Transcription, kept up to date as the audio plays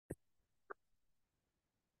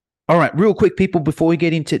All right, real quick, people, before we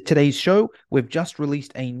get into today's show, we've just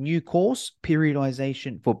released a new course,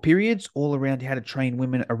 Periodization for Periods, all around how to train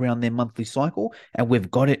women around their monthly cycle, and we've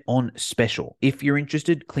got it on special. If you're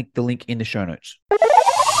interested, click the link in the show notes.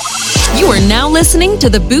 You are now listening to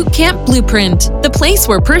the Bootcamp Blueprint, the place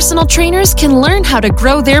where personal trainers can learn how to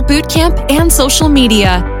grow their bootcamp and social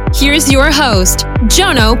media. Here's your host,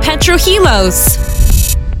 Jono Petrohilos.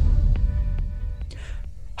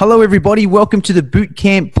 Hello, everybody. Welcome to the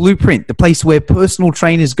Bootcamp Blueprint, the place where personal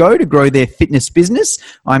trainers go to grow their fitness business.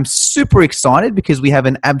 I'm super excited because we have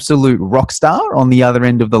an absolute rock star on the other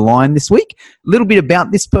end of the line this week. A little bit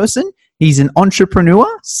about this person. He's an entrepreneur,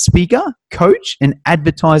 speaker, coach, and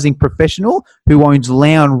advertising professional who owns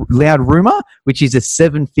Loud Rumor, which is a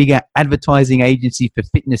 7-figure advertising agency for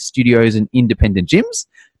fitness studios and independent gyms.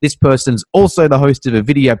 This person's also the host of a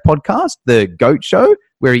video podcast, The GOAT Show,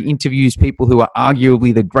 where he interviews people who are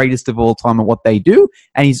arguably the greatest of all time at what they do.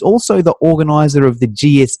 And he's also the organizer of the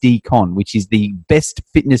GSD Con, which is the best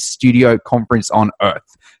fitness studio conference on earth.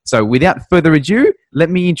 So without further ado, let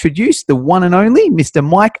me introduce the one and only Mr.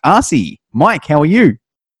 Mike Arce. Mike, how are you?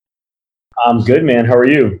 I'm good, man. How are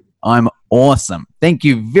you? I'm awesome. Thank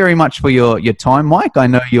you very much for your time, Mike. I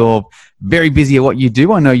know you're very busy at what you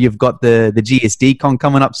do. I know you've got the GSD Con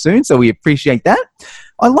coming up soon, so we appreciate that.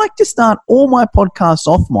 I like to start all my podcasts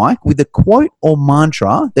off, Mike, with a quote or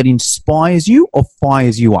mantra that inspires you or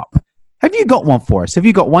fires you up. Have you got one for us? Have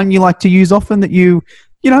you got one you like to use often that you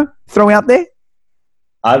throw out there?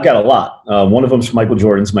 I've got a lot. One of them's from Michael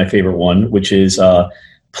Jordan's my favorite one, which is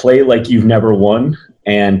play like you've never won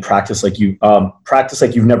and practice like you've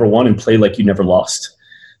never won and play like you never lost.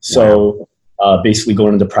 So basically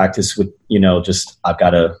going into practice with,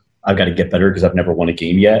 I've got to get better because I've never won a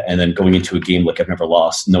game yet. And then going into a game like I've never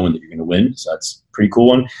lost, knowing that you're going to win. So that's a pretty cool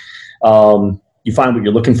one. You find what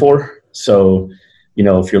you're looking for. So,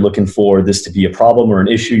 if you're looking for this to be a problem or an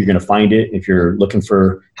issue, you're going to find it. If you're looking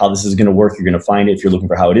for how this is going to work, you're going to find it. If you're looking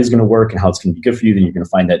for how it is going to work and how it's going to be good for you, then you're going to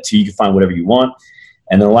find that too. You can find whatever you want.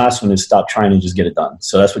 And then the last one is stop trying to just get it done.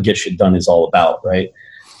 So that's what get shit done is all about, right?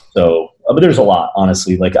 So, but there's a lot,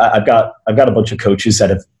 honestly. Like I've got a bunch of coaches that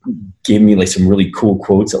have given me like some really cool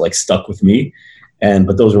quotes that like stuck with me,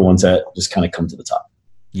 but those are ones that just kind of come to the top.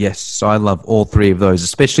 Yes, I love all three of those,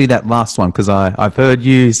 especially that last one because I've heard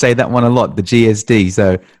you say that one a lot, the GSD.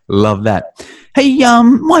 So love that. Hey,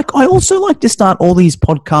 Mike, I also like to start all these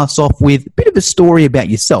podcasts off with a bit of a story about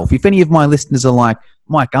yourself. If any of my listeners are like,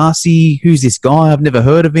 Mike Arce, who's this guy? I've never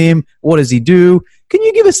heard of him. What does he do? Can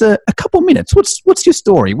you give us a couple minutes? What's your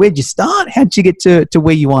story? Where'd you start? How'd you get to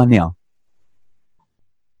where you are now?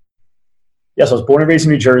 Yes, I was born and raised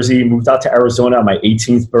in New Jersey, moved out to Arizona on my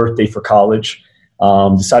 18th birthday for college.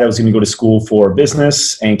 Decided I was going to go to school for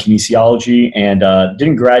business and kinesiology and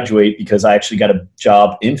didn't graduate because I actually got a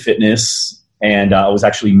job in fitness and I was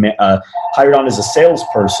actually hired on as a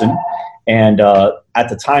salesperson. And at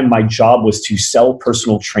the time, my job was to sell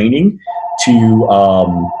personal training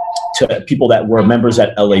to people that were members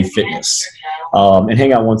at LA Fitness. And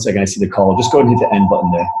hang on one second, I see the call. Just go ahead and hit the end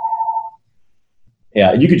button there.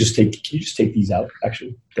 Yeah, and can you just take these out,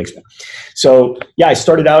 actually? Thanks, man. So, yeah, I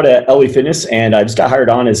started out at LA Fitness, and I just got hired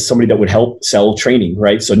on as somebody that would help sell training,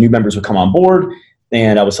 right? So new members would come on board,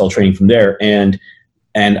 and I would sell training from there. And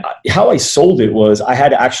how I sold it was I had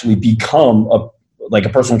to actually become a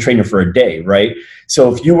personal trainer for a day, right?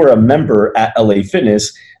 So if you were a member at LA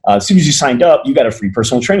Fitness, as soon as you signed up, you got a free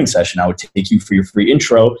personal training session. I would take you for your free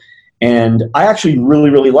intro. And I actually really,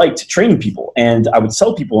 really liked training people. And I would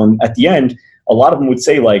sell people, and at the end, a lot of them would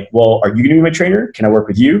say like, well, are you going to be my trainer? Can I work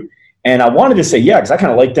with you? And I wanted to say, yeah, because I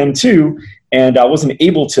kind of like them too. And I wasn't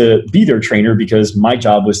able to be their trainer because my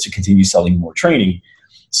job was to continue selling more training.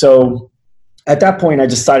 So at that point, I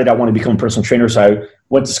decided I wanted to become a personal trainer. So I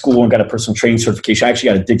went to school and got a personal training certification. I actually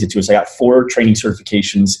got addicted to it. So I got 4 training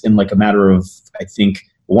certifications in like a matter of, I think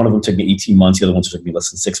one of them took me 18 months. The other one took me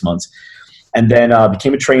less than 6 months. And then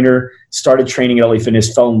became a trainer, started training at LA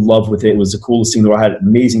Fitness, fell in love with it. It was the coolest thing. I had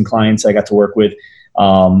amazing clients I got to work with.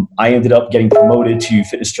 I ended up getting promoted to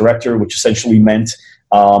fitness director, which essentially meant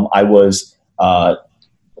I was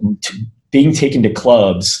being taken to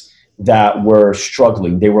clubs that were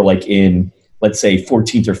struggling. They were like in, let's say,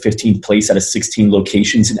 14th or 15th place out of 16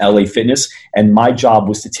 locations in LA Fitness. And my job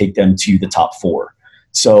was to take them to the top 4.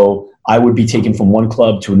 So I would be taken from one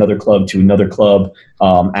club to another club to another club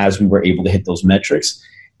as we were able to hit those metrics.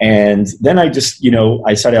 And then I just, I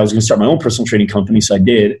decided I was going to start my own personal training company. So I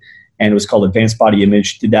did. And it was called Advanced Body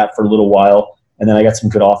Image. Did that for a little while. And then I got some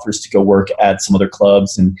good offers to go work at some other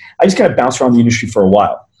clubs. And I just kind of bounced around the industry for a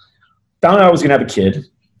while. Found out I was going to have a kid.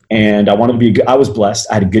 And I wanted to be I was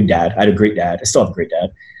blessed. I had a good dad. I had a great dad. I still have a great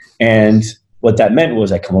dad. And what that meant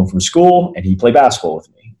was I'd come home from school and he'd play basketball with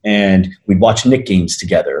me. And we'd watch Knick games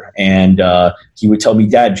together. And he would tell me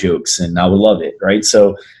dad jokes and I would love it, right?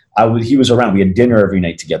 So he was around. We had dinner every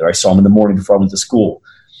night together. I saw him in the morning before I went to school.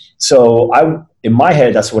 So in my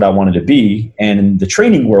head, that's what I wanted to be. And in the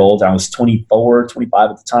training world, I was 24, 25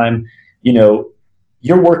 at the time. You know,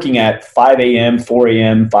 you're working at 5 a.m., 4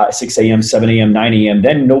 a.m., 6 a.m., 7 a.m., 9 a.m.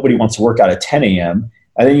 Then nobody wants to work out at 10 a.m.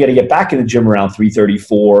 And then you got to get back in the gym around 3:30,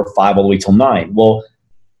 4, 5, all the way till 9. Well,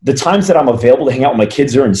 the times that I'm available to hang out with my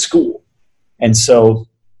kids are in school. And so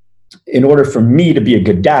in order for me to be a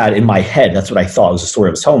good dad, in my head, that's what I thought. It was a story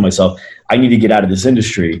I was telling myself. I need to get out of this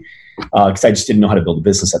industry because I just didn't know how to build a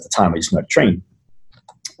business at the time. I just knew how to train.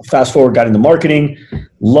 Fast forward, got into marketing,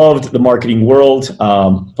 loved the marketing world,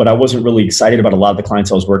 but I wasn't really excited about a lot of the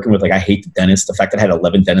clients I was working with. Like, I hate the dentist. The fact that I had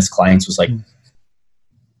 11 dentist clients was like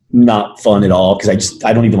not fun at all because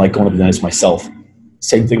I don't even like going to the dentist myself.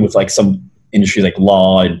 Same thing with like some industry like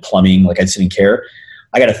law and plumbing. Like, I just didn't care.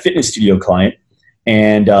 I got a fitness studio client,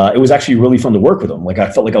 and it was actually really fun to work with them. Like,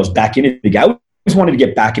 I felt like I was back in it. I always wanted to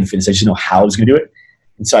get back in fitness. I just didn't know how I was going to do it.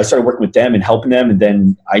 And so I started working with them and helping them. And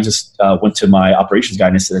then I just went to my operations guy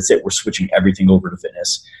and I said, that's it. We're switching everything over to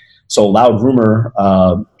fitness. So Loud Rumor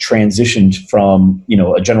transitioned from,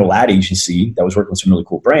 a general ad agency that was working with some really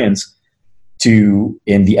cool brands to,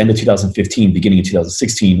 in the end of 2015, beginning of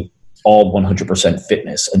 2016, all 100%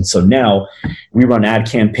 fitness. And so now we run ad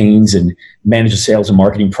campaigns and manage the sales and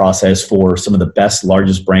marketing process for some of the best,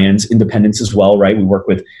 largest brands, independents as well, right? We work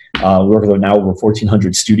with now over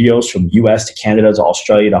 1,400 studios from US to Canada to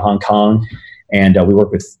Australia to Hong Kong. And we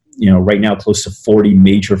work with, right now close to 40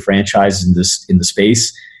 major franchises in the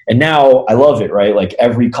space. And now I love it, right? Like,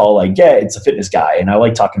 every call I get, it's a fitness guy. And I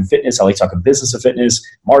like talking fitness. I like talking business of fitness,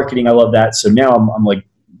 marketing. I love that. So now I'm like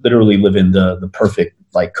literally living the perfect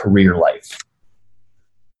like career life.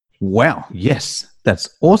 Wow. Yes. That's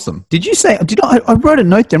awesome. Did you say, I wrote a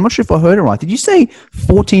note there. I'm not sure if I heard it right. Did you say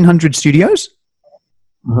 1,400 studios?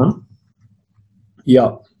 Uh-huh.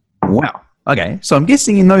 Yeah. Wow. Okay. So I'm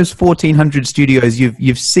guessing in those 1,400 studios,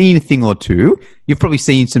 you've seen a thing or two. You've probably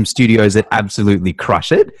seen some studios that absolutely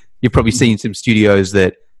crush it. You've probably seen some studios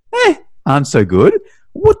that aren't so good.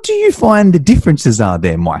 What do you find the differences are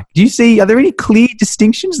there, Mike? Are there any clear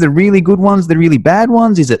distinctions, the really good ones, the really bad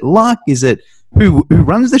ones? Is it luck? Is it who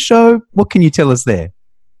runs the show? What can you tell us there?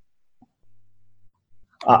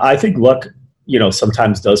 I think luck,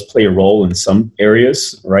 sometimes does play a role in some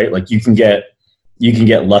areas, right? Like, you can get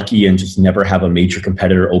lucky and just never have a major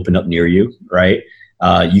competitor open up near you, right?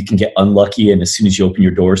 You can get unlucky, and as soon as you open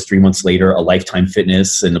your doors 3 months later, a Lifetime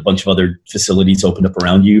Fitness and a bunch of other facilities open up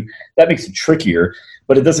around you. That makes it trickier,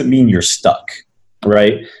 but it doesn't mean you're stuck,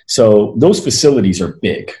 right? So those facilities are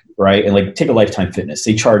big, right? And like, take a Lifetime Fitness.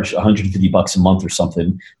 They charge $150 a month or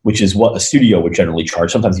something, which is what a studio would generally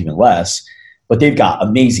charge, sometimes even less. But they've got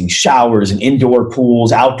amazing showers and indoor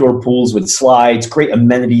pools, outdoor pools with slides, great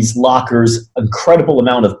amenities, lockers, incredible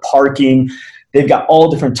amount of parking. They've got all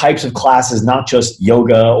different types of classes, not just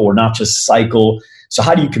yoga or not just cycle. So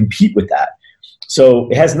how do you compete with that? So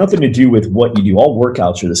it has nothing to do with what you do. All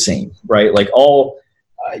workouts are the same, right? Like,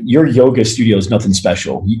 your yoga studio is nothing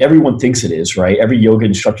special. Everyone thinks it is, right? Every yoga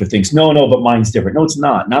instructor thinks, no, but mine's different. No, it's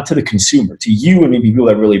not. Not to the consumer. To you and maybe people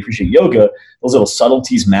that really appreciate yoga, those little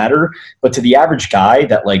subtleties matter. But to the average guy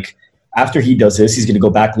that, like, after he does this, he's going to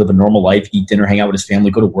go back, live a normal life, eat dinner, hang out with his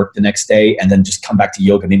family, go to work the next day, and then just come back to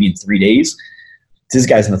yoga maybe in 3 days. This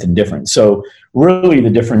guy's nothing different. So really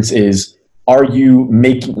the difference is, are you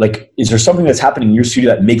making, like, is there something that's happening in your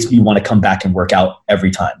studio that makes me want to come back and work out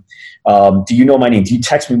every time? Do you know my name? Do you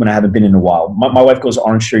text me when I haven't been in a while? My wife goes to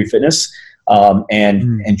Orange Theory Fitness,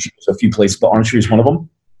 and she goes to a few places, but Orange Theory is one of them.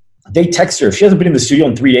 They text her. If she hasn't been in the studio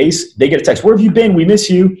in 3 days, they get a text. Where have you been? We miss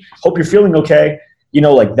you. Hope you're feeling okay.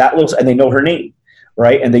 Like that little, and they know her name,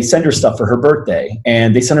 right? And they send her stuff for her birthday,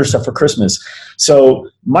 and they send her stuff for Christmas. So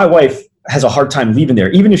my wife has a hard time leaving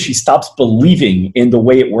there. Even if she stops believing in the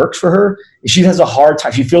way it works for her, she has a hard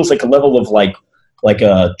time. She feels like a level of like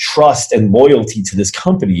a trust and loyalty to this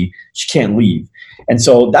company. She can't leave. And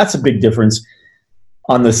so that's a big difference.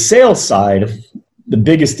 On the sales side, the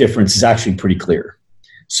biggest difference is actually pretty clear.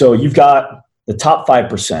 So you've got the top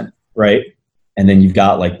 5%, right? And then you've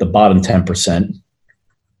got like the bottom 10%,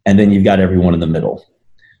 and then you've got everyone in the middle.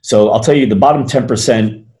 So I'll tell you, the bottom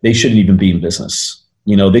 10%, they shouldn't even be in business.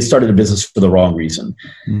 They started a business for the wrong reason.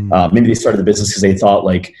 Maybe they started the business because they thought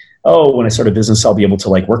like, oh, when I start a business, I'll be able to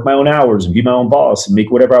like work my own hours and be my own boss and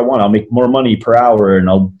make whatever I want. I'll make more money per hour and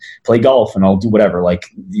I'll play golf and I'll do whatever. Like,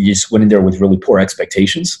 you just went in there with really poor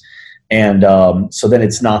expectations. And so then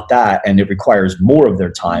it's not that, and it requires more of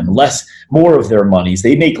their time, more of their monies.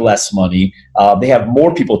 They make less money. They have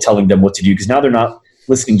more people telling them what to do because now they're not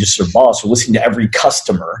listening just to their boss, or listening to every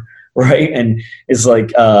customer, right? And it's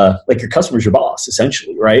like your customer's your boss,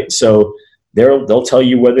 essentially, right? So they'll tell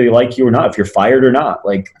you whether they like you or not, if you're fired or not.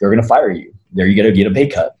 Like, they're going to fire you. They're going to get a pay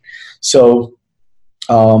cut. So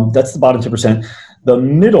that's the bottom 10%. The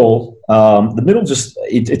middle just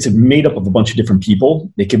it's made up of a bunch of different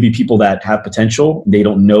people. It could be people that have potential. They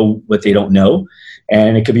don't know what they don't know.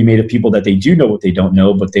 And it could be made of people that they do know what they don't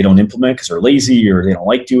know, but they don't implement because they're lazy or they don't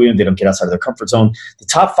like doing it. They don't get outside of their comfort zone. The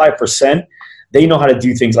top 5%, they know how to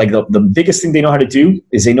do things. Like the biggest thing they know how to do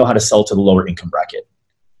is they know how to sell to the lower income bracket.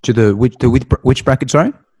 To which bracket,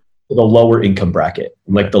 sorry? The lower income bracket,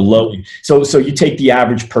 like the low. So you take the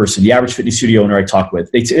average person, the average fitness studio owner I talk with,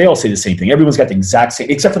 they all say the same thing. Everyone's got the exact same,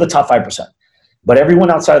 except for the top 5%. But everyone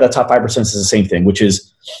outside of that top 5% says the same thing, which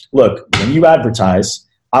is, look, when you advertise,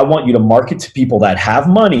 I want you to market to people that have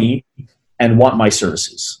money and want my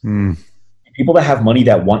services. People that have money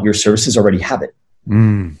that want your services already have it.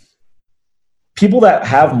 People that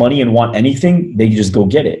have money and want anything, they just go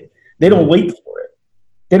get it. They don't wait for it.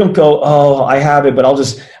 They don't go, oh, I have it, but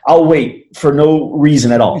I'll wait for no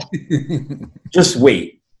reason at all. Just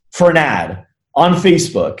wait for an ad on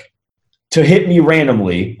Facebook to hit me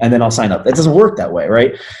randomly, and then I'll sign up. That doesn't work that way,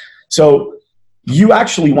 right? So you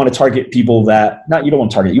actually want to target people that, you don't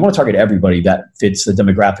want to target, you want to target everybody that fits the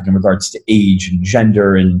demographic in regards to age and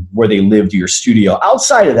gender and where they live to your studio.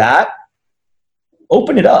 Outside of that,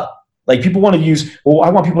 open it up. Like, people want to use, I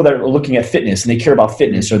want people that are looking at fitness and they care about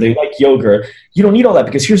fitness or they like yoga. You don't need all that,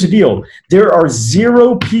 because here's the deal. There are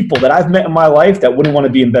 0 people that I've met in my life that wouldn't want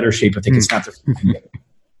to be in better shape if they could snap their fingers together.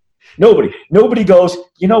 Nobody goes,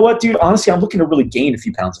 you know what, dude, honestly, I'm looking to really gain a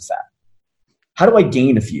few pounds of fat. How do I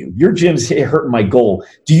gain a few? Your gym's hurting my goal.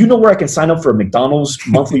 Do you know where I can sign up for a McDonald's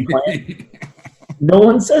monthly plan? No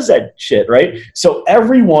one says that shit, right? So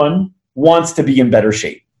everyone wants to be in better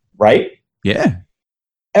shape, right? Yeah.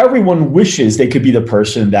 Everyone wishes they could be the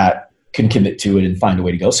person that can commit to it and find a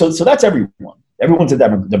way to go. So that's everyone. Everyone's in that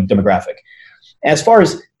demographic. As far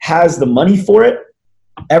as has the money for it,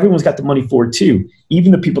 everyone's got the money for it too.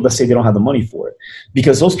 Even the people that say they don't have the money for it.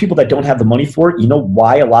 Because those people that don't have the money for it, you know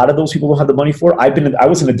why a lot of those people don't have the money for it? I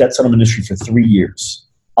was in the debt settlement industry for 3 years.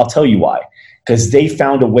 I'll tell you why. Because they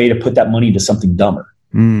found a way to put that money into something dumber.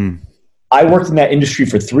 I worked in that industry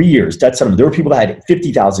for 3 years, debt settlement. There were people that had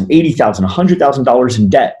 $50,000, $80,000, $100,000 in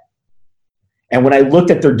debt. And when I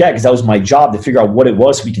looked at their debt, because that was my job to figure out what it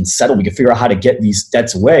was so we can settle, we can figure out how to get these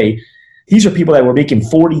debts away. These are people that were making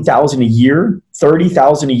 $40,000 a year,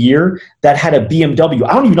 $30,000 a year, that had a BMW.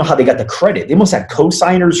 I don't even know how they got the credit. They must have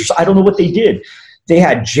co-signers, or I don't know what they did. They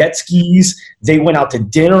had jet skis. They went out to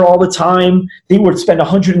dinner all the time. They would spend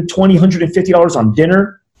 $120, $150 on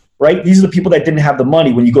dinner, right? These are the people that didn't have the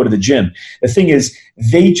money when you go to the gym. The thing is,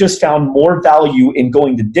 they just found more value in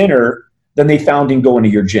going to dinner than they found in going to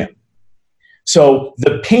your gym. So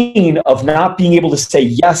the pain of not being able to say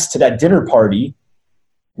yes to that dinner party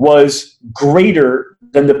was greater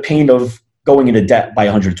than the pain of going into debt by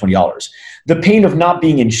 $120. The pain of not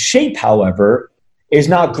being in shape, however, is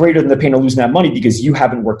not greater than the pain of losing that money, because you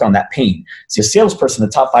haven't worked on that pain. See, a salesperson,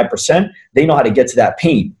 the top 5%, they know how to get to that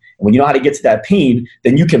pain. And when you know how to get to that pain,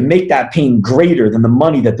 then you can make that pain greater than the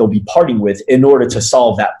money that they'll be parting with in order to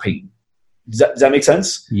solve that pain. Does that make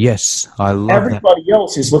sense? Yes, I love Everybody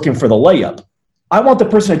else is looking for the layup. I want the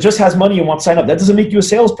person that just has money and wants to sign up. That doesn't make you a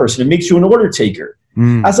salesperson. It makes you an order taker.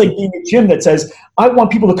 That's like being a gym that says, I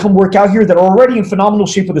want people to come work out here that are already in phenomenal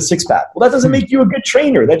shape with a six-pack. Well, that doesn't make you a good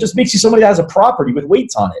trainer. That just makes you somebody that has a property with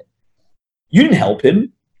weights on it. You didn't help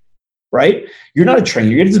him, right? You're not a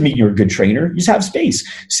trainer. It doesn't mean you're a good trainer. You just have space.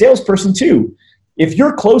 Salesperson too. If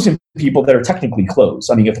you're closing people that are technically closed,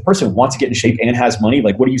 I mean, if the person wants to get in shape and has money,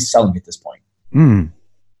 like, what are you selling at this point?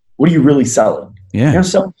 What are you really selling? Yeah. You're not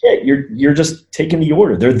selling shit. You're just taking the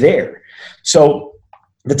order. They're there. So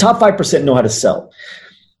the top 5% know how to sell.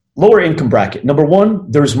 Lower income bracket. Number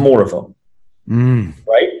one, there's more of them.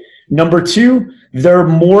 Right? Number two, there are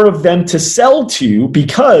more of them to sell to,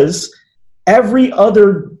 because every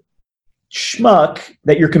other schmuck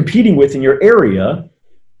that you're competing with in your area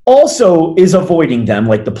also is avoiding them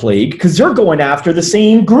like the plague, because they're going after the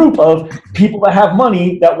same group of people that have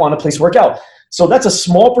money that want a place to work out. So that's a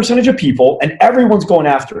small percentage of people, and everyone's going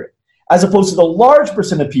after it, as opposed to the large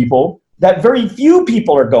percent of people that very few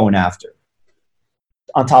people are going after.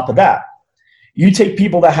 On top of that, you take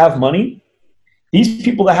people that have money. These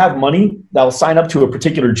people that have money that will sign up to a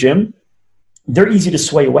particular gym, they're easy to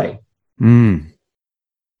sway away.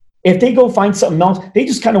 If they go find something else, they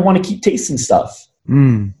just kind of want to keep tasting stuff,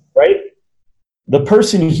 right? The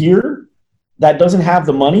person here that doesn't have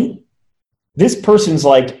the money, this person's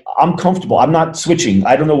like, I'm comfortable. I'm not switching.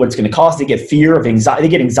 I don't know what it's going to cost. They get fear of anxiety. They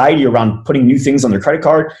get anxiety around putting new things on their credit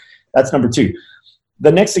card. That's number two.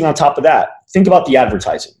 The next thing on top of that, think about the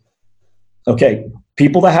advertising. Okay,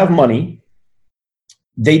 people that have money,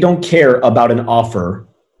 they don't care about an offer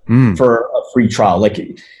for a free trial.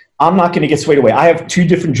 Like, I'm not going to get swayed away. I have 2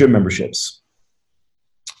 different gym memberships.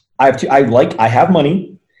 I have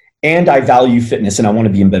money and I value fitness and I want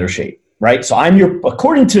to be in better shape, right? So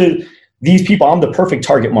according to these people, I'm the perfect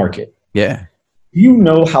target market. Yeah. You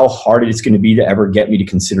know how hard it's going to be to ever get me to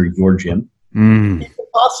consider your gym? It's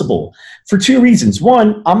impossible for 2 reasons.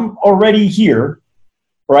 One, I'm already here,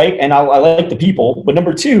 right? And I like the people. But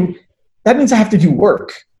number 2, that means I have to do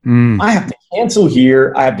work. I have to cancel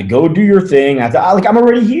here. I have to go do your thing. I'm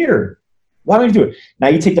already here. Why don't I do it? Now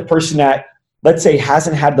you take the person that, let's say,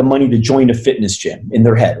 hasn't had the money to join a fitness gym in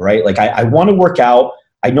their head, right? Like, I want to work out.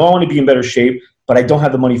 I know I want to be in better shape, but I don't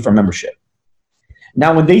have the money for a membership.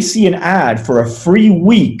 Now, when they see an ad for a free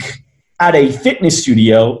week at a fitness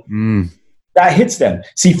studio, that hits them.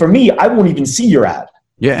 See, for me, I won't even see your ad.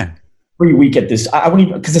 Yeah. Free week at this. I won't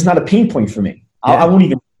even, because it's not a pain point for me. Yeah. I won't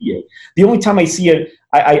even see it. The only time I see it,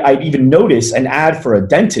 I'd even notice an ad for a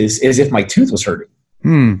dentist is if my tooth was hurting.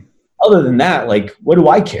 Other than that, like, what do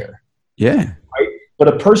I care? Yeah. Right? But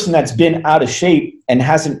a person that's been out of shape and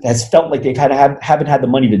has felt like haven't had the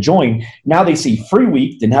money to join, now they see free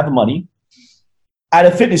week, didn't have the money. At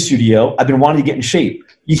a fitness studio, I've been wanting to get in shape.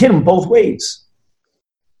 You hit them both ways.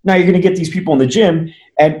 Now you're going to get these people in the gym.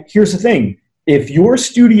 And here's the thing. If your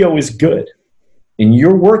studio is good and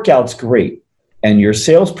your workout's great and your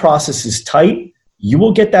sales process is tight, you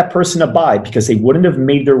will get that person to buy because they wouldn't have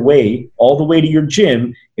made their way all the way to your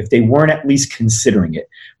gym if they weren't at least considering it,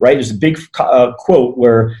 right? There's a big quote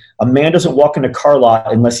where a man doesn't walk in a car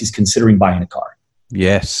lot unless he's considering buying a car.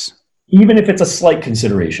 Yes. Even if it's a slight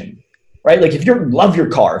consideration, right? Like, if you love your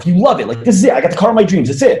car, if you love it, like, this is it. I got the car of my dreams.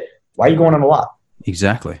 That's it. Why are you going on a lot?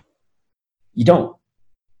 Exactly. You don't.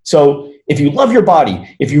 So if you love your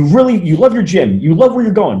body, if you love your gym, you love where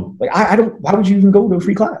you're going, like, why would you even go to a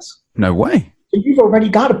free class? No way. You've already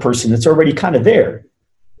got a person that's already kind of there.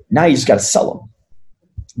 Now you just got to sell them.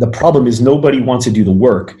 The problem is nobody wants to do the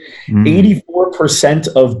work. 84%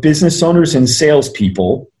 of business owners and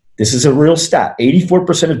salespeople, this is a real stat,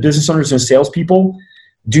 84% of business owners and salespeople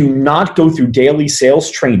do not go through daily sales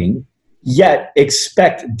training, yet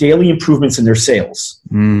expect daily improvements in their sales.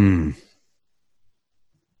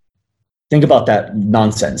 Think about that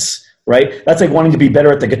nonsense, right? That's like wanting to be better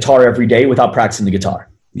at the guitar every day without practicing the guitar.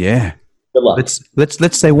 Yeah. Good luck.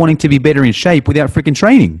 Let's say wanting to be better in shape without freaking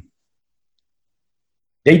training.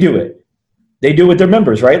 They do it. They do it with their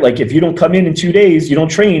members, right? Like, if you don't come in 2 days, you don't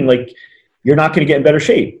train, like, you're not going to get in better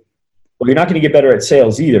shape. Well, you're not going to get better at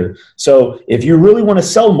sales either. So if you really want to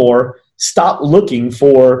sell more, stop looking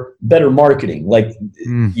for better marketing. Like,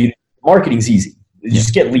 marketing's easy. You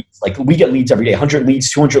just get leads. Like, we get leads every day, 100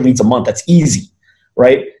 leads, 200 leads a month. That's easy,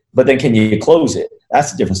 right? But then can you close it?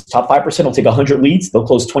 That's the difference. Top 5% will take 100 leads. They'll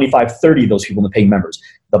close 25, 30 of those people in the paying members.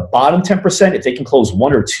 The bottom 10%, if they can close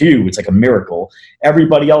 1 or 2, it's like a miracle.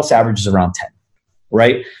 Everybody else averages around 10,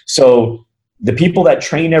 right? So the people that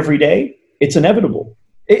train every day, it's inevitable.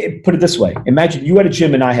 Put it this way. Imagine you had a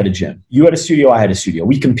gym and I had a gym. You had a studio, I had a studio.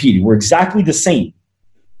 We competed. We're exactly the same.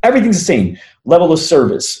 Everything's the same. Level of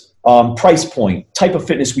service, price point, type of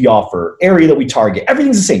fitness we offer, area that we target.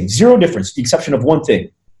 Everything's the same. Zero difference, with the exception of one thing.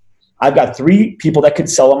 I've got 3 people that could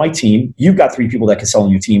sell on my team. You've got 3 people that can sell on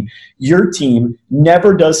your team. Your team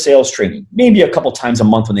never does sales training. Maybe a couple times a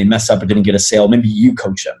month when they mess up or didn't get a sale. Maybe you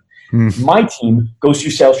coach them. My team goes through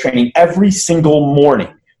sales training every single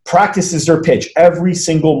morning, practices their pitch every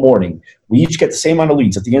single morning. We each get the same amount of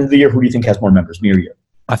leads. At the end of the year, who do you think has more members, me or you?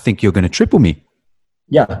 I think you're going to triple me.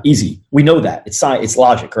 Yeah, easy. We know that. It's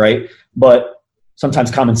logic, right? But sometimes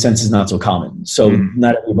common sense is not so common. So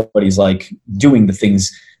not everybody's like doing the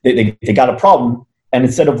things. They got a problem, and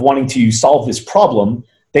instead of wanting to solve this problem,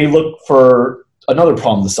 they look for another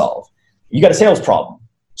problem to solve. You got a sales problem.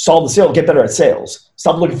 Solve the sale, get better at sales.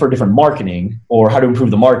 Stop looking for different marketing or how to improve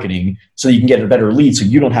the marketing so you can get a better lead so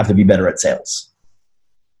you don't have to be better at sales.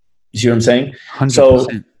 You see what I'm saying? 100%. So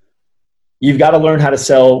you've got to learn how to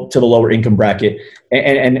sell to the lower income bracket.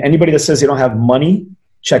 And anybody that says they don't have money,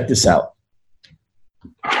 check this out.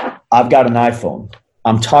 I've got an iPhone.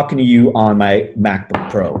 I'm talking to you on my MacBook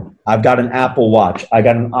Pro. I've got an Apple Watch. I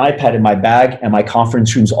got an iPad in my bag, and my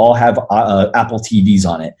conference rooms all have Apple TVs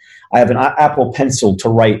on it. I have an Apple Pencil to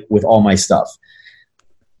write with all my stuff.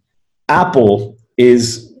 Apple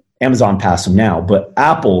is Amazon passed them now, but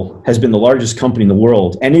Apple has been the largest company in the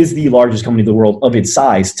world and is the largest company in the world of its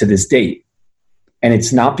size to this date. And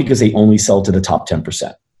it's not because they only sell to the top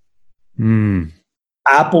 10%.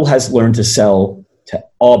 Apple has learned to sell to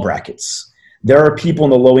all brackets. There are people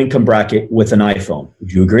in the low income bracket with an iPhone.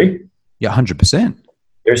 Would you agree? Yeah, 100%.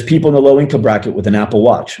 There's people in the low income bracket with an Apple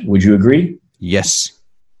Watch. Would you agree? Yes.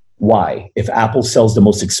 Why? If Apple sells the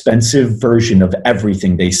most expensive version of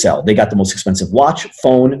everything they sell, they got the most expensive watch,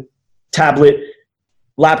 phone, tablet,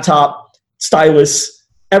 laptop, stylus,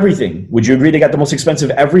 everything. Would you agree they got the most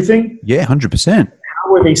expensive everything? Yeah, 100%.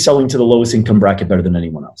 How are they selling to the lowest income bracket better than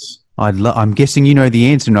anyone else? I'm guessing you know the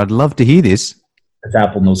answer, and I'd love to hear this. If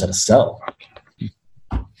Apple knows how to sell.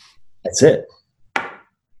 That's it.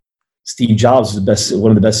 Steve Jobs is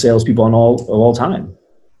one of the best salespeople of all time.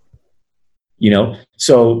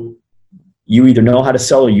 So you either know how to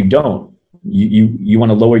sell or you don't. You want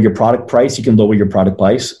to lower your product price, you can lower your product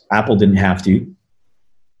price. Apple didn't have to.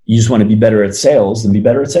 You just want to be better at sales, then be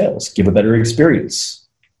better at sales. Give a better experience.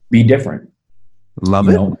 Be different. Love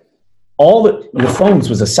it. All the phones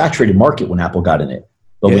was a saturated market when Apple got in it.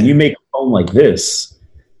 But when you make a phone like this,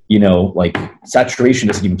 like saturation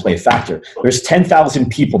doesn't even play a factor. There's 10,000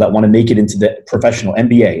 people that want to make it into the professional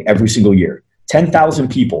NBA every single year. 10,000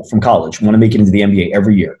 people from college want to make it into the NBA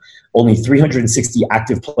every year. Only 360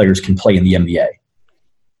 active players can play in the NBA.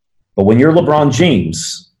 But when you're LeBron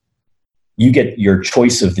James, you get your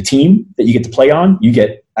choice of the team that you get to play on. You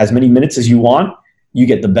get as many minutes as you want. You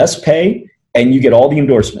get the best pay, and you get all the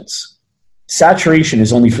endorsements. Saturation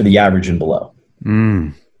is only for the average and below.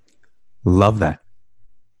 Love that.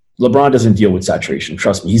 LeBron doesn't deal with saturation.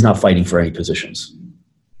 Trust me, he's not fighting for any positions.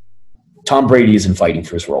 Tom Brady isn't fighting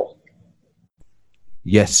for his role.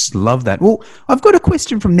 Yes, love that. Well, I've got a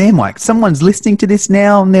question from there, Mike. Someone's listening to this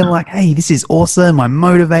now and they're like, hey, this is awesome. I'm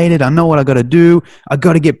motivated. I know what I got to do. I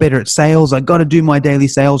got to get better at sales. I got to do my daily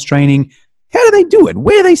sales training. How do they do it?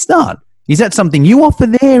 Where do they start? Is that something you offer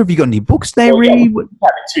there? Have you got any books they read? We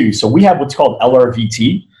have it too. So we have what's called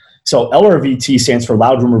LRVT. So LRVT stands for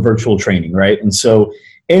Loud Rumor Virtual Training, right? And so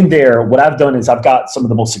in there, what I've done is I've got some of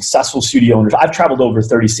the most successful studio owners. I've traveled over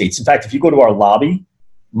 30 states. In fact, if you go to our lobby,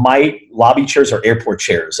 my lobby chairs are airport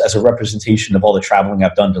chairs as a representation of all the traveling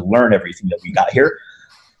I've done to learn everything that we got here.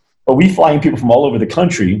 But we fly in people from all over the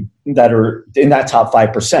country that are in that top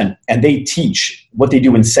 5%, and they teach what they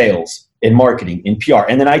do in sales, in marketing, in PR.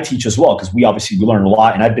 And then I teach as well, because we learn a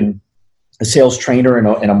lot. And I've been a sales trainer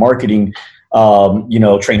and a marketing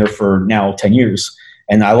trainer for now 10 years.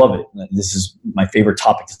 And I love it. This is my favorite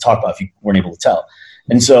topic to talk about if you weren't able to tell.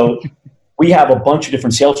 And so we have a bunch of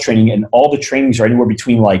different sales training, and all the trainings are anywhere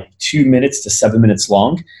between like 2 minutes to 7 minutes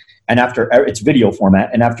long. And it's video format.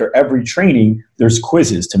 And after every training, there's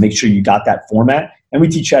quizzes to make sure you got that format. And we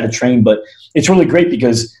teach you how to train, but it's really great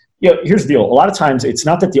because, here's the deal. A lot of times it's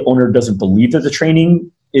not that the owner doesn't believe that the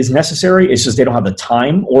training is necessary. It's just they don't have the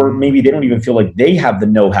time, or maybe they don't even feel like they have the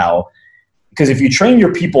know-how. Because if you train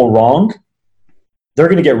your people wrong, they're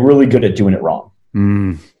going to get really good at doing it wrong.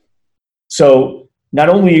 So not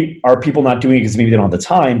only are people not doing it because maybe they don't have the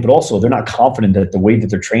time, but also they're not confident that the way that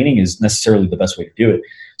they're training is necessarily the best way to do it.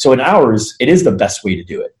 So in ours, it is the best way to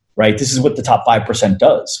do it, right? This is what the top 5%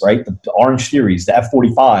 does, right? The Orange Theories, the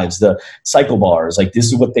F45s, the cycle bars, like this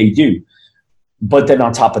is what they do. But then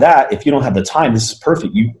on top of that, if you don't have the time, this is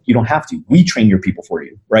perfect. You don't have to. We train your people for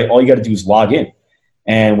you, right? All you got to do is log in.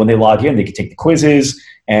 And when they log in, they can take the quizzes,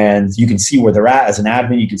 and you can see where they're at as an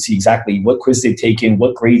admin. You can see exactly what quiz they've taken,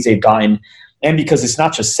 what grades they've gotten. And because it's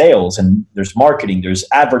not just sales, and there's marketing, there's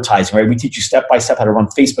advertising, right? We teach you step-by-step how to run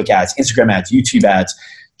Facebook ads, Instagram ads, YouTube ads,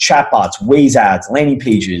 chatbots, Waze ads, landing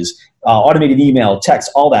pages, automated email,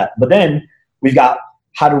 text, all that. But then we've got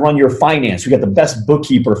how to run your finance. We got the best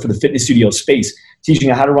bookkeeper for the fitness studio space, teaching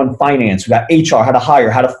you how to run finance. We got HR, how to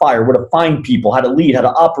hire, how to fire, where to find people, how to lead, how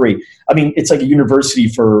to operate. I mean, it's like a university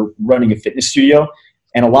for running a fitness studio.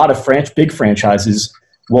 And a lot of big franchises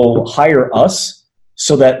will hire us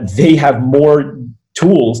so that they have more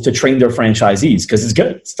tools to train their franchisees, because it's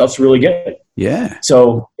good. Stuff's really good. Yeah.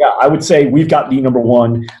 So I would say we've got the number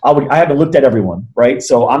one. I haven't looked at everyone, right?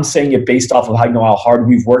 So I'm saying it based off of how hard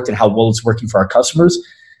we've worked and how well it's working for our customers.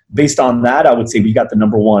 Based on that, I would say we got the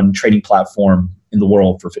number one training platform in the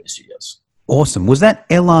world for fitness studios. Awesome. Was that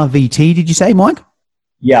LRVT, did you say, Mike?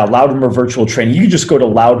 Yeah, Loud Rumor Virtual Training. You can just go to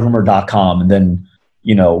loudrumor.com, and then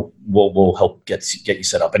we'll help get you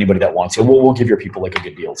set up. Anybody that wants it, we'll give your people like a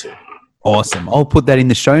good deal too. Awesome. I'll put that in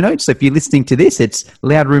the show notes. So if you're listening to this, it's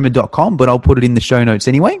loudrumor.com, but I'll put it in the show notes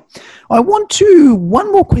anyway.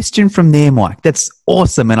 One more question from there, Mike. That's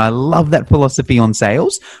awesome. And I love that philosophy on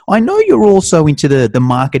sales. I know you're also into the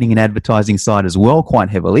marketing and advertising side as well, quite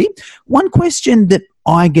heavily. One question that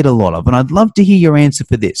I get a lot of, and I'd love to hear your answer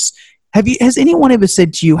for this. Has anyone ever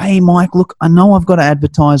said to you, hey, Mike, look, I know I've got to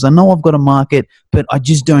advertise, I know I've got to market, but I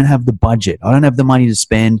just don't have the budget. I don't have the money to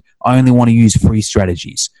spend. I only want to use free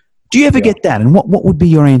strategies. Do you ever get that? And what would be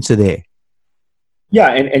your answer there? Yeah,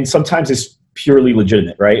 and sometimes it's purely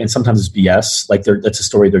legitimate, right? And sometimes it's BS. Like that's a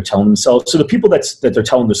story they're telling themselves. So the people that they're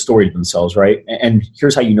telling the story to themselves, right? And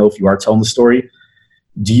here's how you know if you are telling the story.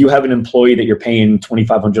 Do you have an employee that you're paying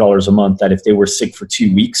 $2,500 a month that if they were sick for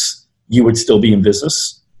 2 weeks, you would still be in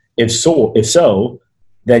business? If so,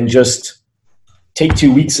 then just take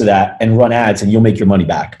 2 weeks of that and run ads and you'll make your money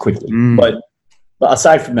back quickly. But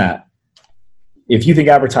aside from that, if you think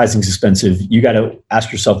advertising is expensive, you got to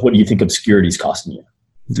ask yourself, what do you think obscurity is costing you?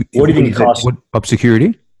 What do you think it costs?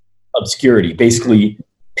 Obscurity? Obscurity. Basically,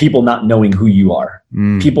 people not knowing who you are.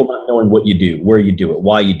 People not knowing what you do, where you do it,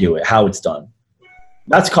 why you do it, how it's done.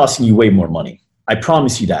 That's costing you way more money. I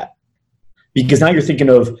promise you that. Because now you're thinking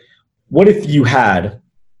of, what if you had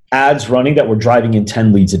ads running that were driving in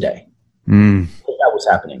 10 leads a day? That was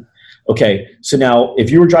happening. Okay, so now if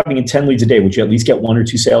you were driving in 10 leads a day, would you at least get 1 or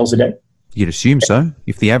 2 sales a day? You'd assume so.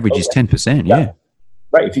 If the average is 10%, yeah.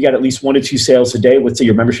 Right. If you got at least 1 or 2 sales a day, let's say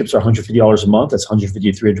your memberships are $150 a month, that's $150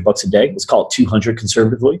 to $300 a day. Let's call it 200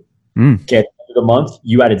 conservatively. Okay, at the end of the month,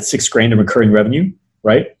 you added $6,000 in recurring revenue,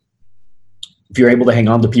 right? If you're able to hang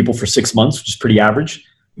on to people for 6 months, which is pretty average,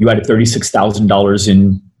 you added $36,000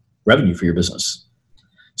 in revenue for your business.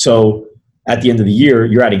 So at the end of the year,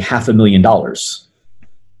 you're adding $500,000.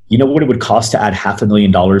 You know what it would cost to add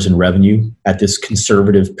 $500,000 in revenue at this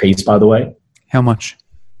conservative pace, by the way? How much?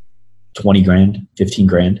 20 grand, 15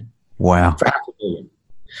 grand. Wow. For $500,000.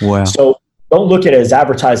 Wow. So don't look at it as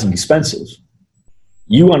advertising expensive.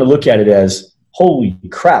 You want to look at it as, holy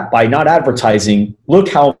crap, by not advertising, look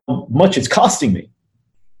how much it's costing me.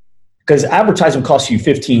 Because advertising costs you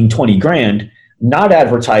 15, 20 grand. Not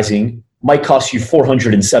advertising might cost you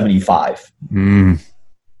 475.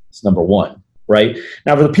 It's number one, right?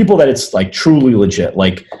 Now, for the people that it's like truly legit,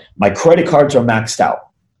 like my credit cards are maxed out.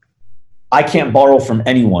 I can't borrow from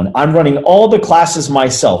anyone. I'm running all the classes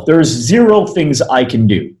myself. There's 0 things I can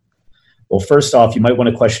do. Well, first off, you might want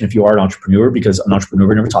to question if you are an entrepreneur, because an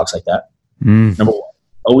entrepreneur never talks like that. Number one,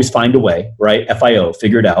 always find a way, right? FIO,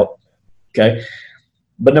 figure it out. Okay.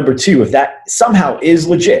 But number two, if that somehow is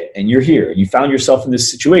legit and you're here and you found yourself in this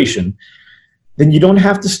situation, then you don't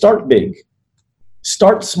have to start big.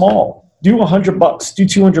 Start small. Do $100, do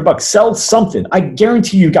 $200, sell something. I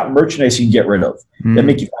guarantee you got merchandise you can get rid of that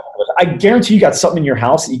make you $500. I guarantee you got something in your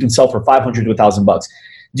house that you can sell for $500 to $1,000.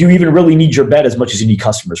 Do you even really need your bed as much as you need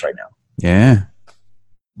customers right now? Yeah.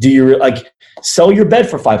 Do you sell your bed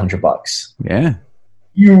for $500? Yeah.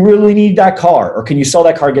 You really need that car, or can you sell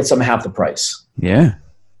that car and get something half the price? Yeah.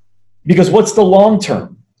 Because what's the long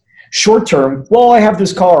term? Short term, well, I have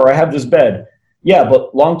this car or I have this bed. Yeah,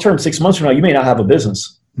 but long term, 6 months from now, you may not have a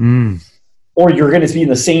business. Or you're going to be in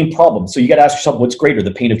the same problem. So you got to ask yourself, what's greater,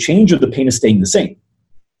 the pain of change or the pain of staying the same?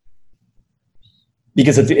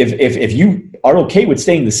 Because if you are okay with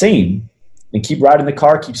staying the same, then keep riding the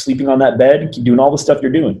car, keep sleeping on that bed, and keep doing all the stuff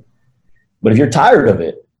you're doing. But if you're tired of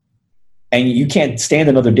it and you can't stand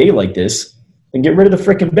another day like this, then get rid of the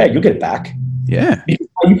freaking bed. You'll get it back. Yeah. Because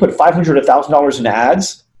you put $500, $1,000 into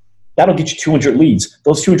ads, that'll get you 200 leads.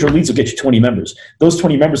 Those 200 leads will get you 20 members. Those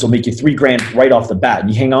 20 members will make you $3,000 right off the bat. And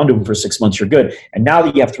you hang on to them for 6 months, you're good. And now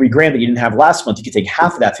that you have $3,000 that you didn't have last month, you can take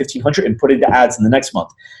half of that, $1,500, and put it into ads in the next month.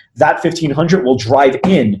 That $1,500 will drive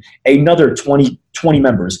in another 20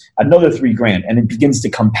 members, another $3,000, and it begins to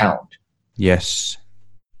compound. Yes.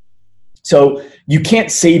 So you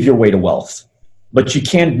can't save your way to wealth, but you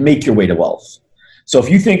can make your way to wealth. So if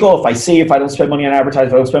you think, if I save, if I don't spend money on advertising,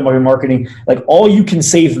 if I don't spend money on marketing, like all you can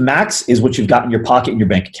save max is what you've got in your pocket in your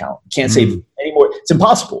bank account. You can't save any more. It's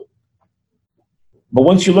impossible. But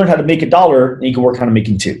once you learn how to make $1, then you can work on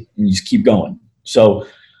making $2, and you just keep going. So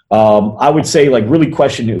I would say, really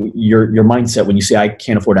question your mindset when you say I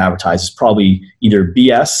can't afford to advertise. It's probably either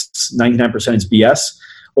BS, 99% is BS,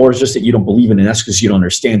 or it's just that you don't believe in it. And that's because you don't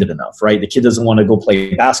understand it enough, right? The kid doesn't want to go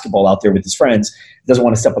play basketball out there with his friends. He doesn't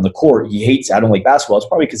want to step on the court. He hates it. I don't like basketball. It's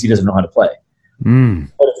probably because he doesn't know how to play.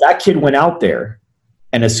 But if that kid went out there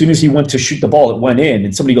and as soon as he went to shoot the ball, it went in,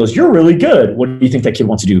 and somebody goes, "You're really good." What do you think that kid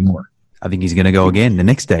wants to do more? I think he's going to go again the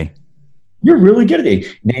next day. You're really good at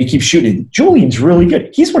it. Now you keep shooting. Julian's really good.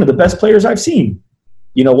 He's one of the best players I've seen.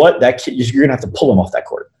 You know what? That kid, you're going to have to pull him off that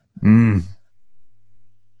court.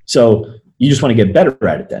 So, You just want to get better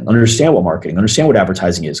at it then. Understand what marketing, understand what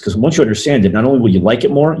advertising is. Because once you understand it, not only will you like it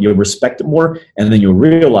more, you'll respect it more, and then you'll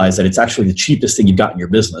realize that it's actually the cheapest thing you've got in your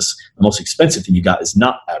business. The most expensive thing you got is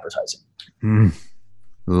not advertising.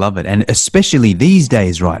 Love it. And especially these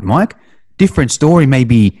days, right, Mike? Different story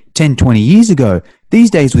maybe 10, 20 years ago. These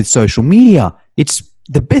days with social media, it's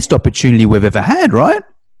the best opportunity we've ever had, right?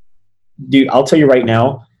 Dude, I'll tell you right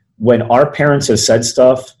now, when our parents have said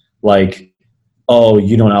stuff like, oh,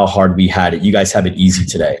 you don't know how hard we had it. You guys have it easy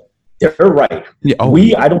today. They're right. Yeah,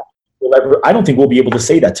 I don't think we'll be able to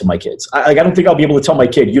say that to my kids. I don't think I'll be able to tell my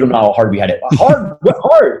kid, you don't know how hard we had it. Hard? What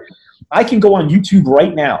hard? I can go on YouTube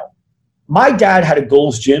right now. My dad had a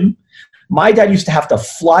Gold's Gym. My dad used to have to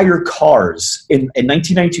flyer cars in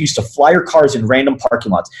 1992. Used to flyer cars in random parking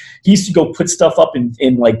lots. He used to go put stuff up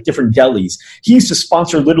in like different delis. He used to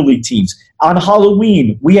sponsor Little League teams. On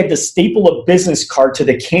Halloween, we had to staple a business card to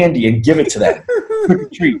the candy and give it to them.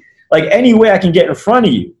 Like any way I can get in front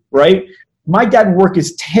of you, right? My dad would work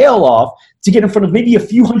his tail off to get in front of maybe a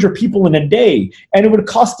few hundred people in a day, and it would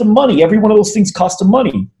cost him money. Every one of those things cost him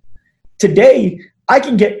money. Today,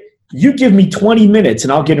 you give me 20 minutes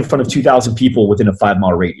and I'll get in front of 2,000 people within a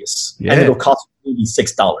 5-mile radius. Yeah. And it'll cost maybe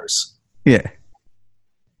 $6. Yeah.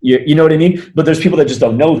 You know what I mean? But there's people that just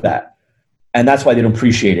don't know that. And that's why they don't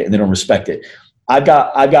appreciate it and they don't respect it. I've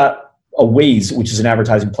got a Waze, which is an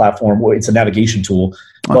advertising platform. It's a navigation tool.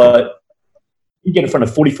 Okay. But you get in front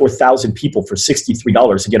of 44,000 people for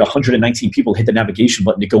 $63 and get 119 people hit the navigation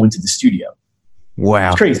button to go into the studio.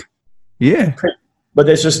 Wow. It's crazy. Yeah. It's crazy. But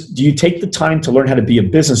there's just, do you take the time to learn how to be a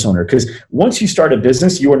business owner? Because once you start a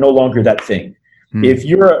business, you are no longer that thing. If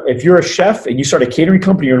you're a chef and you start a catering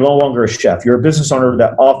company, you're no longer a chef. You're a business owner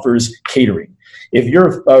that offers catering. If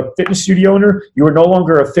you're a fitness studio owner, you are no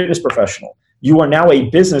longer a fitness professional. You are now a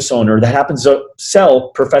business owner that happens to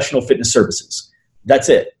sell professional fitness services. That's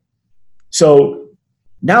it. So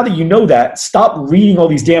now that you know that, stop reading all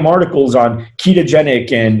these damn articles on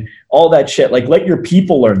ketogenic and all that shit. Like, let your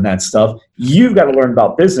people learn that stuff. You've got to learn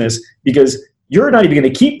about business because you're not even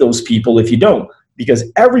going to keep those people if you don't, because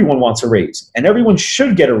everyone wants a raise and everyone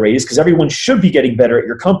should get a raise because everyone should be getting better at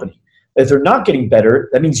your company. If they're not getting better,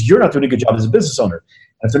 that means you're not doing a good job as a business owner.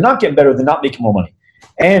 And if they're not getting better, they're not making more money.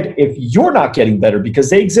 And if you're not getting better because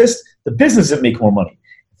they exist, the business doesn't make more money.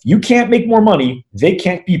 If you can't make more money, they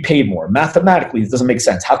can't be paid more. Mathematically, it doesn't make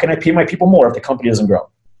sense. How can I pay my people more if the company doesn't grow?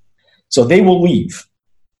 So they will leave.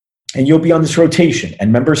 And you'll be on this rotation,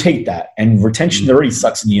 and members hate that. And retention already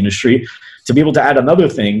sucks in the industry. To be able to add another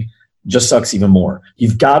thing just sucks even more.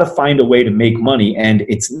 You've got to find a way to make money, and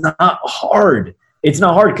it's not hard. It's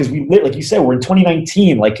not hard because like you said, we're in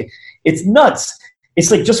 2019. Like, it's nuts. It's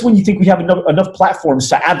like just when you think we have enough platforms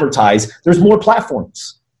to advertise, there's more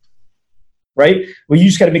platforms, right? Well, you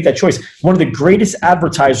just got to make that choice. One of the greatest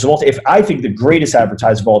advertisers of all time, I think the greatest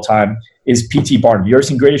advertiser of all time is P.T. Barnum. You ever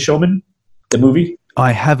seen Greatest Showman, the movie?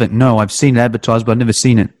 I haven't. No, I've seen it advertised, but I've never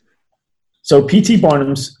seen it. So P.T.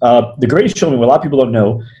 Barnum's The Greatest Showman, what a lot of people don't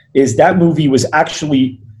know, is that movie was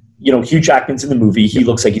actually, Hugh Jackman's in the movie. He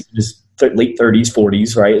looks like he's in his late 30s,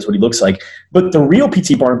 40s, right, is what he looks like. But the real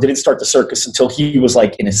P.T. Barnum didn't start the circus until he was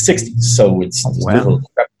like in his 60s. So it's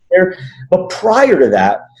there. But prior to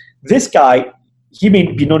that, this guy, he may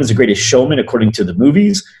be known as the greatest showman according to the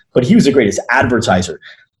movies, but he was the greatest advertiser.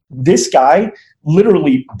 This guy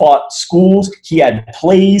literally bought schools. He had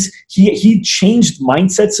plays. He changed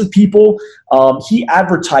mindsets of people. He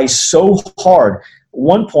advertised so hard.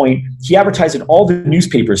 One point, he advertised in all the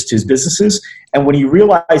newspapers to his businesses. And when he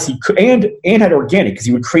realized he could, and had organic, because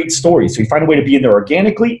he would create stories. So he'd find a way to be in there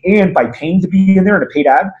organically and by paying to be in there in a paid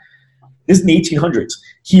ad. This is in the 1800s.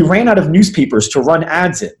 He ran out of newspapers to run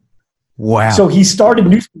ads in. Wow. So he started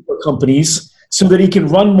newspaper companies so that he can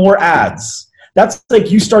run more ads. That's like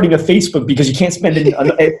you starting a Facebook because you can't spend a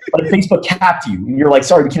Facebook capped you. And you're like,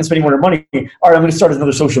 sorry, we can't spend any more money. All right, I'm going to start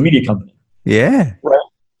another social media company. Yeah. Right?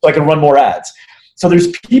 So I can run more ads. So there's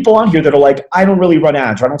people on here that are like, I don't really run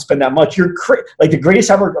ads, or I don't spend that much. You're like the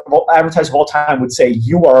greatest advertiser of all time would say,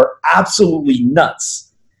 you are absolutely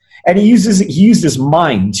nuts. And he used his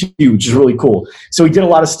mind too, which is really cool. So he did a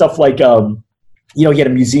lot of stuff like, he had a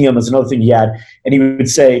museum as another thing he had. And he would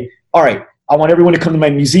say, all right, I want everyone to come to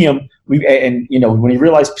my museum. When he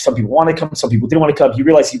realized some people wanted to come, some people didn't want to come, he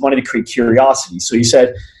realized he wanted to create curiosity. So he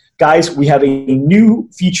said, guys, we have a new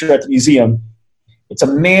feature at the museum. It's a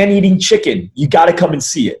man-eating chicken. You got to come and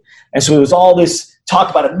see it. And so there was all this talk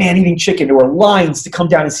about a man-eating chicken. There were lines to come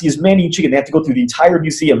down and see his man-eating chicken. They have to go through the entire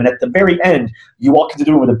museum. And at the very end, you walk into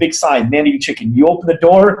the door with a big sign, man-eating chicken. You open the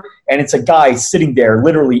door, and it's a guy sitting there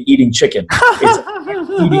literally eating chicken. It's eating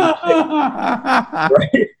chicken.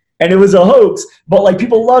 Right? and it was a hoax, but like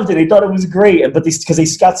people loved it. They thought it was great, but because they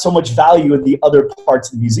got so much value in the other parts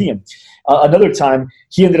of the museum. Another time,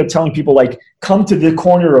 he ended up telling people, like, come to the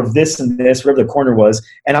corner of this and this, wherever the corner was,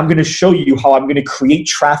 and I'm going to show you how I'm going to create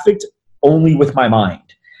traffic only with my mind.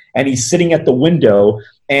 And he's sitting at the window,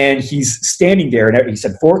 and he's standing there, and he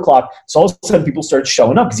said 4 o'clock. So all of a sudden, people start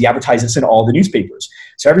showing up because he advertises in all the newspapers.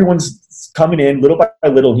 So everyone's coming in little by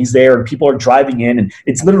little, and he's there, and people are driving in, and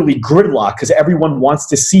it's literally gridlock because everyone wants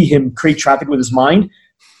to see him create traffic with his mind.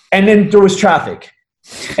 And then there was traffic.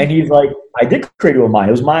 And he's like, I did create it with mine.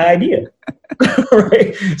 It was my idea.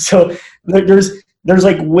 Right? So there's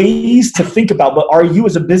like ways to think about, but are you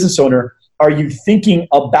as a business owner, are you thinking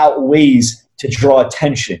about ways to draw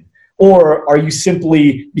attention? Or are you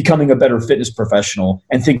simply becoming a better fitness professional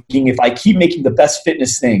and thinking, if I keep making the best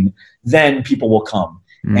fitness thing, then people will come?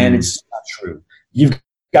 And it's not true. You've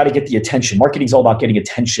got to get the attention. Marketing is all about getting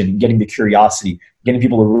attention, getting the curiosity, getting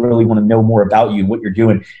people to really want to know more about you and what you're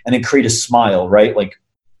doing, and then create a smile, right? Like,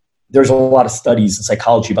 there's a lot of studies in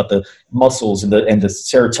psychology about the muscles and the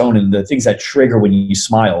serotonin, the things that trigger when you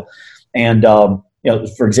smile. And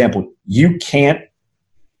for example, you can't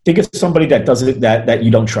think of somebody that does it that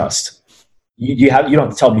you don't trust. You don't have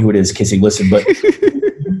to tell me who it is in case they listen, but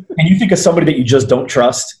can you think of somebody that you just don't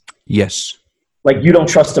trust? Yes. Like, you don't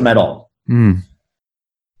trust them at all.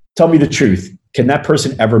 Tell me the truth. Can that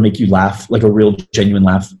person ever make you laugh, like a real, genuine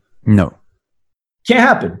laugh? No. Can't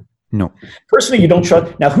happen. No. Person that you don't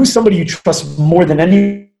trust. Now, who's somebody you trust more than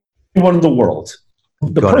anyone in the world?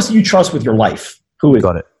 The person you trust with your life. Who is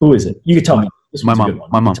it? Who is it? You can tell me. My mom.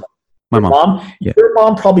 My mom. Yeah. Your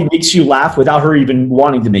mom probably makes you laugh without her even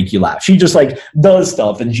wanting to make you laugh. She just like does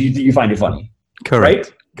stuff, and you find it funny. Correct.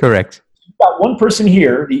 Right? Correct. You've got one person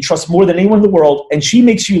here that you trust more than anyone in the world, and she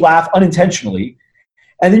makes you laugh unintentionally.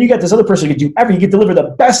 And then you got this other person who can do everything. You can deliver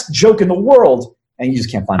the best joke in the world, and you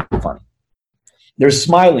just can't find it funny. They're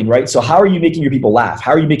smiling, right? So how are you making your people laugh?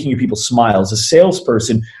 How are you making your people smile? As a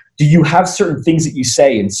salesperson, do you have certain things that you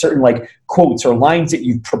say and certain like quotes or lines that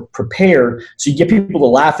you prepare so you get people to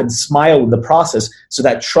laugh and smile in the process so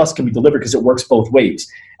that trust can be delivered, because it works both ways.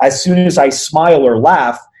 As soon as I smile or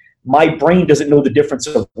laugh, my brain doesn't know the difference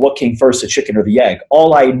of what came first, the chicken or the egg.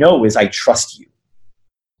 All I know is I trust you,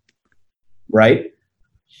 right?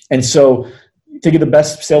 And so think of the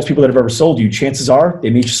best salespeople that have ever sold you. Chances are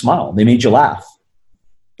they made you smile. They made you laugh.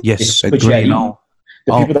 Yes, agree. The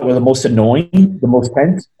people that were the most annoying, the most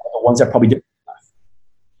tense, are the ones that probably didn't laugh.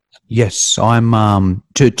 Yes, I'm.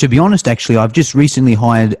 To be honest, actually, I've just recently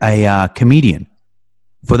hired a comedian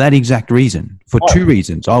for that exact reason. For 2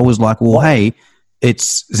 reasons. I was like, well, hey,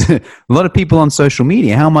 it's a lot of people on social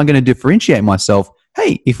media. How am I going to differentiate myself?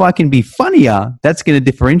 Hey, if I can be funnier, that's going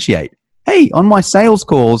to differentiate. Hey, on my sales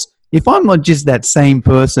calls, if I'm not just that same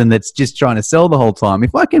person that's just trying to sell the whole time,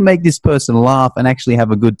 if I can make this person laugh and actually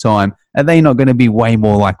have a good time, are they not going to be way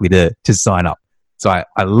more likely to sign up? So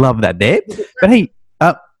I love that there. But hey,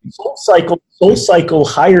 Soul Cycle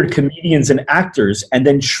hired comedians and actors and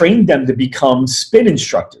then trained them to become spin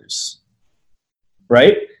instructors,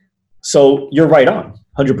 right? So you're right on,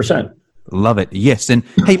 100%. Love it. Yes. And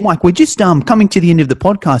hey, Mike, we're just coming to the end of the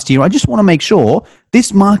podcast here. I just want to make sure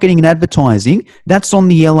this marketing and advertising, that's on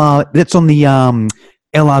the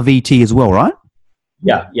LRVT as well, right?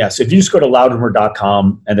 Yeah. So if you just go to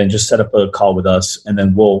loudrumor.com and then just set up a call with us, and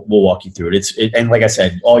then we'll walk you through it. And like I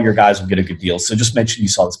said, all your guys will get a good deal. So just mention you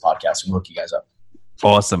saw this podcast and we'll hook you guys up.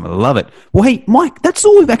 Awesome. I love it. Well, hey, Mike, that's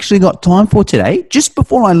all we've actually got time for today. Just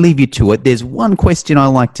before I leave you to it, there's one question I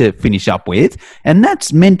like to finish up with, and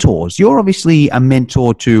that's mentors. You're obviously a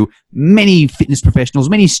mentor to many fitness professionals,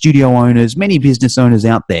 many studio owners, many business owners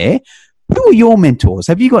out there. Who are your mentors?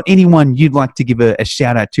 Have you got anyone you'd like to give a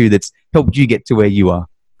shout out to that's helped you get to where you are?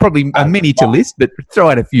 Probably many to list, but throw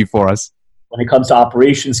out a few for us. When it comes to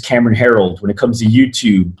operations, Cameron Harold. When it comes to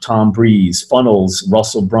YouTube, Tom Breeze. Funnels,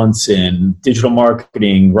 Russell Brunson. Digital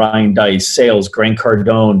marketing, Ryan Dice. Sales, Grant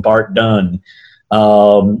Cardone, Bart Dunn.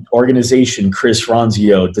 Organization, Chris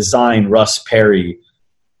Ronzio. Design, Russ Perry.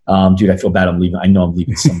 Dude, I feel bad I'm leaving. I know I'm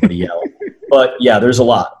leaving somebody else. But yeah, there's a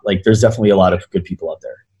lot. Like, there's definitely a lot of good people out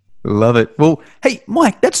there. Love it. Well, hey,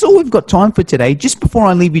 Mike, that's all we've got time for today. Just before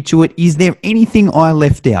I leave you to it, is there anything I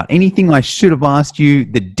left out? Anything I should have asked you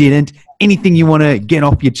that didn't? Anything you want to get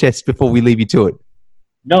off your chest before we leave you to it?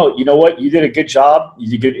 No, you know what? You did a good job. You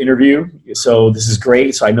did a good interview. So this is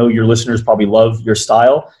great. So I know your listeners probably love your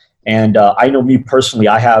style. And I know me personally,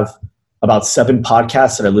 I have about 7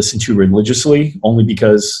 podcasts that I listen to religiously, only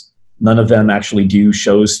because none of them actually do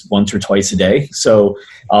shows once or twice a day. So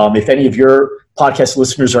if any of your podcast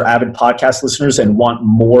listeners are avid podcast listeners and want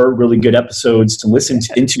more really good episodes to listen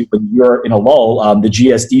into when you're in a lull, the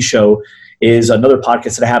GSD show is another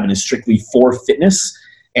podcast that I have and is strictly for fitness.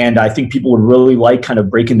 And I think people would really like kind of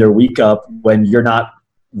breaking their week up when you're not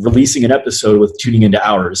releasing an episode with tuning into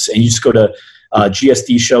ours. And you just go to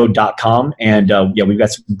gsdshow.com and we've got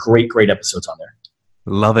some great episodes on there.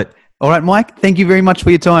 Love it. All right, Mike, thank you very much for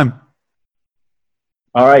your time.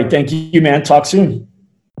 All right. Thank you, man. Talk soon.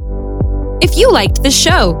 If you liked the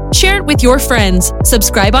show, share it with your friends,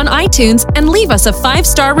 subscribe on iTunes, and leave us a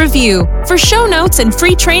 5-star review. For show notes and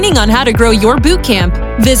free training on how to grow your boot camp,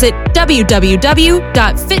 visit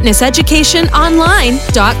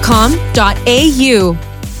www.fitnesseducationonline.com.au.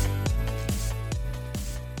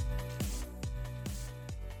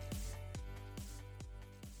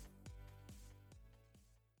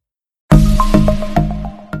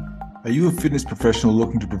 Are you a fitness professional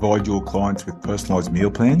looking to provide your clients with personalised meal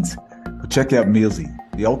plans? Well, check out Mealsy,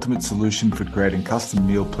 the ultimate solution for creating custom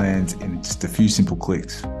meal plans in just a few simple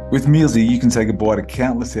clicks. With Mealsy, you can say goodbye to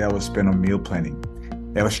countless hours spent on meal planning.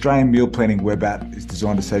 Our Australian meal planning web app is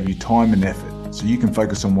designed to save you time and effort, so you can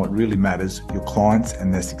focus on what really matters, your clients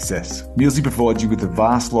and their success. Mealsy provides you with a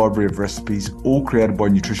vast library of recipes, all created by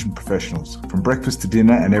nutrition professionals. From breakfast to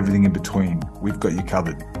dinner and everything in between, we've got you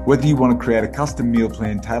covered. Whether you want to create a custom meal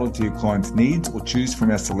plan tailored to your client's needs or choose from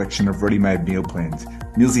our selection of ready-made meal plans,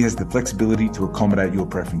 Mealsy has the flexibility to accommodate your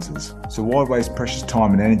preferences. So why waste precious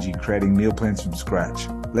time and energy creating meal plans from scratch?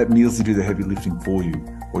 Let Mealsy do the heavy lifting for you,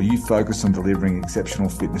 or you focus on delivering exceptional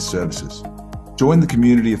fitness services. Join the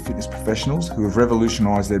community of fitness professionals who have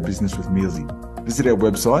revolutionised their business with Mealsy. Visit our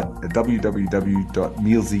website at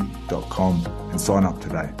www.mealsy.com and sign up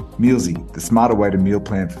today. Mealsy, the smarter way to meal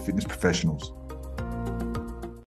plan for fitness professionals.